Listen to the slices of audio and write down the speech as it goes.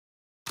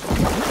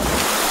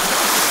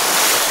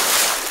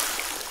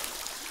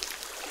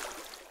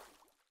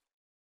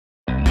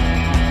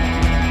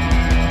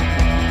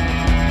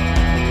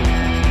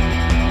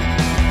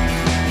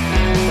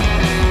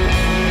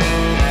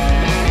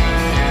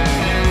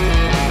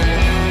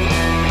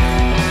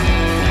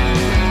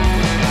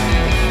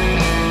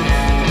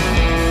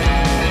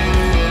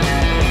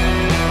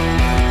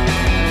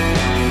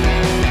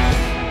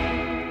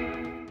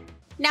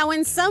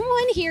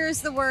someone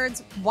hears the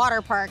words water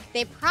park,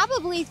 they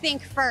probably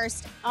think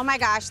first, oh my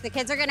gosh, the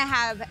kids are gonna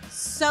have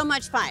so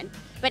much fun.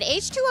 But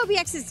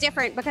H2Obx is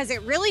different because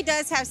it really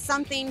does have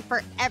something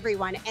for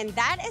everyone. And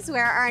that is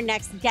where our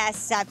next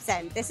guest steps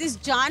in. This is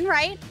John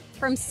Wright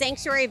from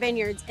Sanctuary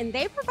Vineyards, and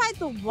they provide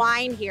the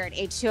wine here at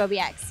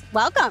H2Obx.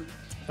 Welcome.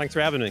 Thanks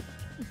for having me.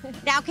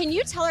 Now, can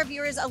you tell our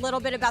viewers a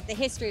little bit about the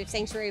history of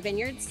Sanctuary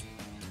Vineyards?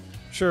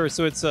 Sure.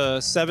 So it's a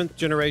 7th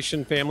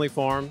generation family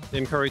farm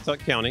in Currituck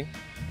County.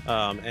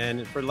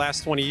 And for the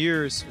last 20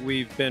 years,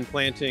 we've been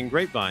planting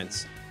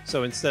grapevines.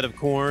 So instead of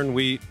corn,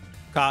 wheat,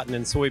 cotton,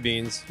 and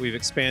soybeans, we've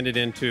expanded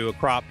into a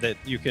crop that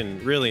you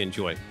can really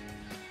enjoy.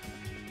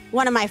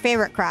 One of my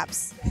favorite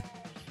crops.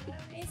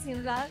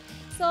 Amazing, right?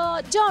 So,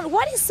 John,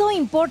 what is so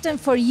important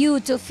for you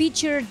to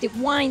feature the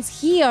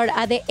wines here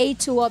at the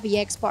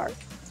H2Obx Park?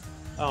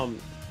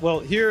 Well,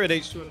 here at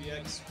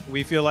H2Obx,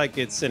 we feel like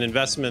it's an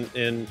investment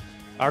in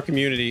our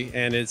community,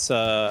 and it's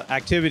an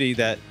activity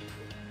that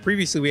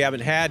previously we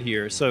haven't had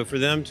here. So for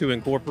them to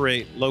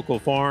incorporate local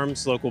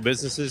farms, local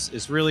businesses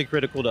is really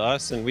critical to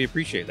us, and we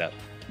appreciate that.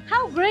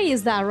 How great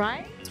is that,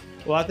 right?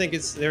 Well, I think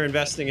they're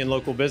investing in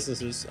local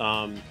businesses,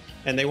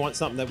 and they want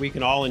something that we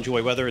can all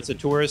enjoy, whether it's a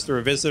tourist or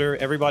a visitor.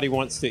 Everybody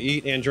wants to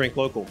eat and drink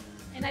local.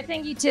 And I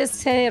think you just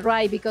said it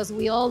right, because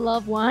we all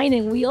love wine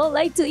and we all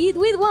like to eat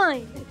with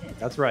wine.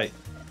 That's right.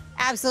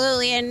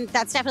 Absolutely, and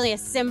that's definitely a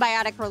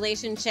symbiotic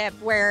relationship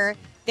where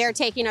they're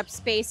taking up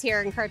space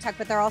here in Currituck,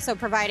 but they're also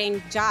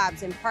providing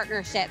jobs and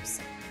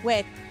partnerships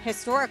with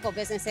historical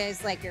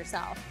businesses like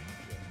yourself.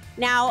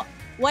 Now,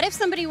 what if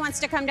somebody wants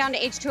to come down to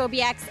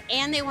H2Obx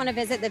and they want to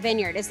visit the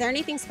vineyard? Is there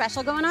anything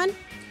special going on?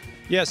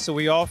 Yes, so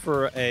we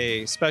offer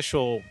a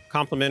special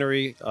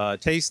complimentary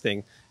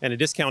tasting and a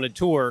discounted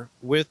tour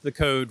with the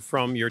code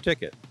from your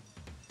ticket.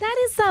 That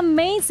is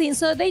amazing.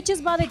 So they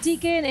just bought a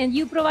ticket and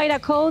you provide a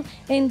code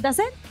and that's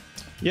it?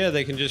 Yeah,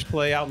 they can just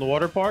play out in the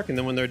water park, and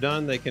then when they're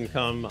done, they can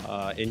come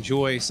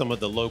enjoy some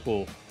of the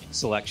local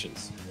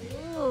selections.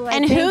 Ooh,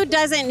 And who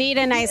doesn't need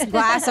a nice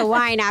glass of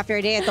wine after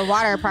a day at the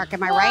water park,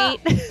 am I right?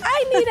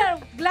 I need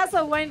a glass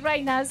of wine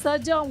right now. So,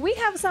 John, we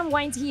have some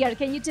wines here.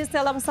 Can you just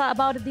tell us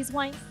about these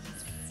wines?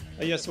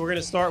 Yes, so we're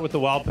going to start with the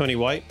Wild Pony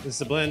White. This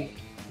is a blend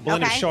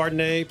of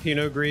Chardonnay,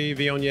 Pinot Gris,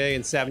 Viognier,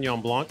 and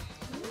Sauvignon Blanc.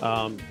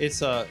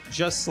 It's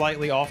just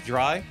slightly off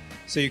dry,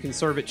 so you can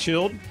serve it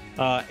chilled.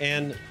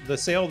 And the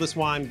sale of this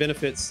wine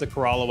benefits the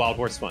Corolla Wild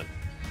Horse Fund.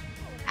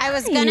 I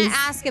was going to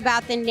ask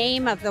about the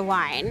name of the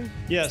wine.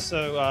 Yeah,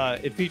 so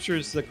it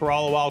features the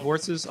Corolla Wild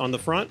Horses on the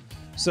front.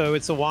 So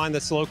it's a wine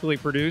that's locally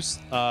produced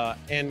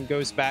and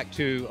goes back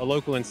to a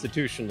local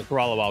institution, the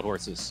Corolla Wild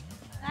Horses.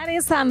 That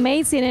is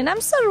amazing. And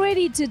I'm so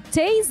ready to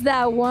taste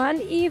that one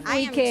if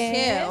we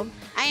can.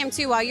 I am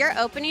too. While you're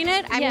opening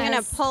it, I'm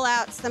going to pull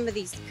out some of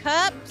these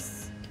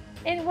cups.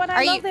 And what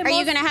I love the most... Are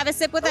you going to have a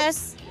sip with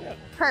us? Yeah.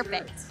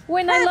 Perfect.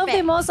 I love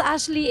the most,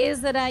 Ashley,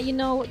 is that,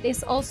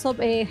 it's also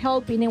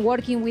helping and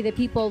working with the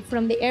people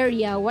from the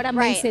area. What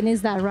amazing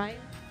is that, right?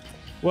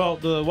 Well,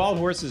 the Wild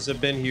Horses have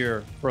been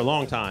here for a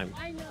long time,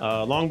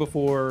 long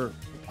before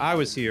I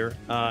was here,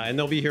 and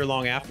they'll be here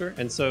long after.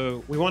 And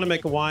so we want to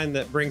make a wine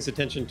that brings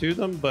attention to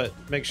them, but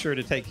make sure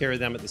to take care of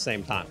them at the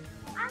same time.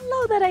 I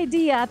love that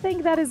idea. I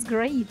think that is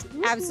great.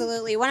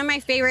 Absolutely. One of my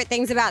favorite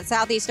things about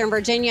Southeastern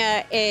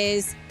Virginia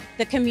is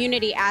the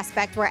community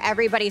aspect where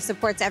everybody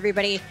supports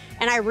everybody.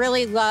 And I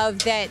really love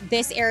that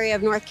this area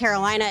of North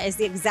Carolina is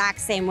the exact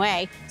same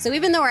way. So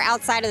even though we're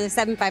outside of the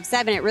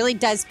 757, it really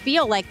does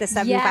feel like the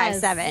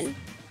 757. Yes.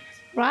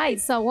 Right.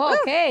 So,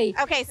 okay.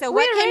 Okay. So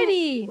we're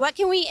ready. What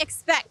can we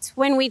expect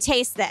when we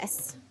taste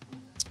this?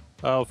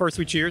 First,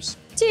 we cheers.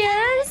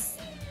 Cheers.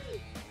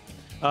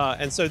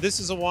 And so this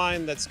is a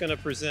wine that's going to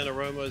present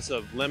aromas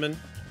of lemon,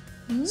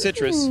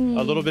 citrus, a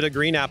little bit of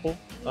green apple,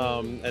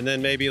 and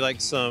then maybe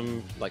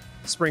some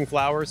spring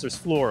flowers. There's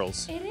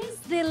florals. It is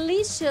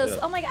delicious. Yeah.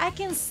 Oh my God, I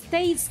can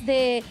taste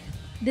the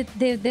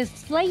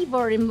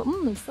flavor.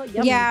 It's so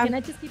yummy. Yeah. Can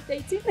I just keep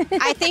tasting?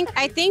 I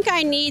think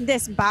I need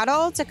this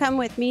bottle to come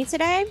with me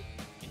today.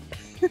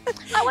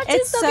 I was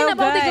just talking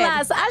about the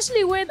glass.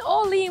 Ashley went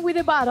all in with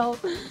the bottle.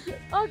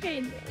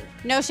 Okay.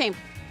 No shame.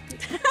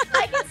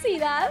 I can see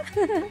that.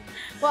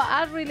 Well,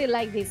 I really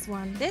like this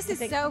one. This is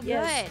so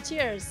good.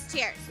 Cheers.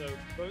 Cheers. So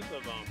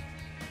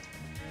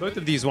both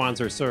of these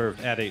wines are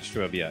served at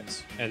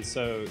H2Obx, and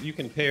so you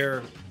can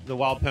pair the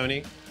Wild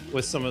Pony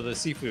with some of the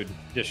seafood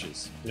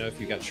dishes.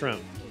 If you got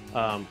shrimp.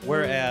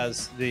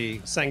 Whereas the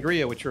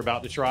sangria, which you're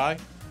about to try,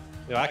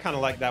 I kind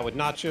of like that with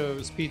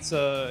nachos,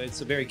 pizza.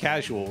 It's a very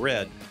casual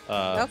red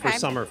for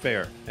summer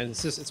fare, and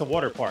it's a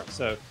water park,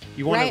 so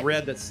you want a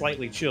red that's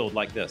slightly chilled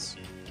like this.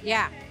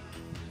 Yeah.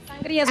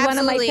 Sangria is one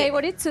of my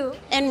favorites too.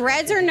 And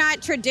reds are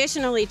not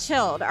traditionally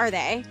chilled, are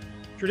they?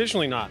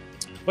 Traditionally not.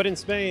 But in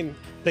Spain,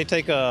 they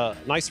take a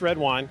nice red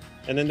wine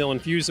and then they'll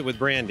infuse it with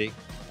brandy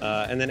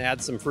and then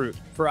add some fruit.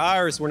 For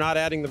ours, we're not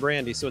adding the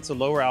brandy, so it's a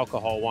lower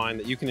alcohol wine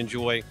that you can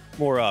enjoy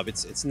more of.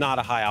 It's not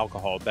a high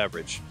alcohol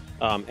beverage.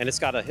 and it's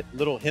got a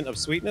little hint of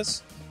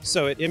sweetness,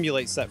 so it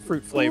emulates that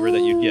fruit flavor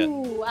that you'd get.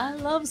 Ooh, I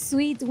love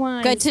sweet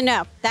wine. Good to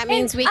know. That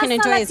means we can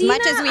hasta enjoy as much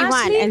Latina, as we want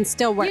Ashley, and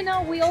still work. You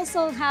know, we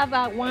also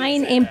have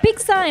wine in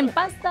pizza and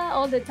pasta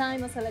all the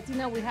time. As a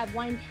Latina, we have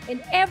wine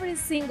in every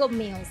single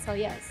meal. So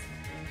yes,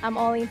 I'm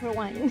all in for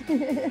wine.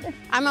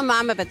 I'm a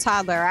mom of a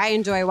toddler. I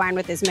enjoy wine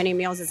with as many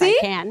meals as I See?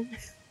 can.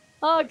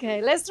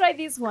 Okay, let's try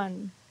this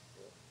one.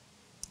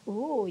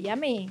 Ooh,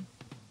 yummy.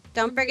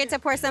 Don't forget to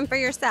pour some for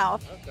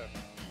yourself. Okay.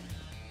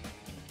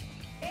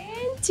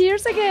 And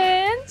cheers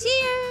again.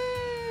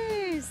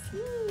 Cheers!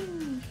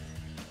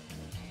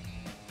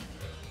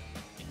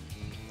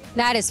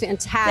 That is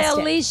fantastic.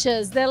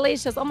 Delicious,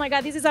 delicious. Oh my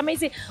God, this is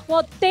amazing.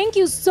 Well, thank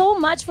you so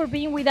much for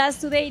being with us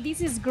today.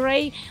 This is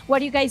great.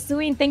 What are you guys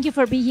doing? Thank you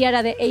for being here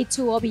at the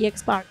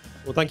H2Obx Park.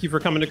 Well, thank you for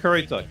coming to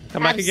Currituck.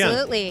 Come back again.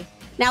 Absolutely.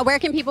 Now, where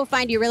can people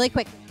find you really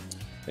quick?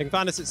 You can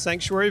find us at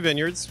Sanctuary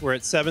Vineyards. We're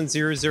at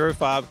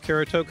 7005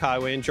 Currituck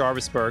Highway in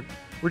Jarvisburg.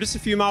 We're just a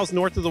few miles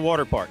north of the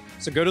water park.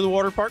 So go to the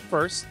water park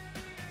first,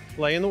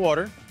 lay in the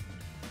water,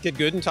 get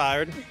good and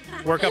tired,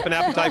 work up an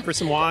appetite for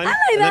some wine,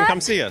 and then come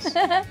see us.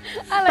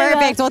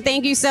 Perfect. Well,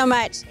 thank you so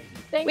much.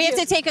 Thank We you. have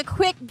to take a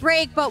quick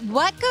break, but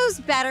what goes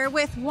better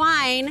with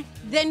wine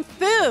than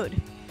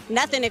food?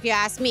 Nothing, if you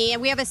ask me.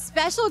 And we have a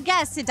special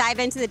guest to dive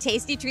into the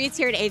tasty treats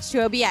here at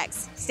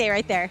H2Obx. Stay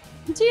right there.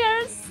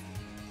 Cheers.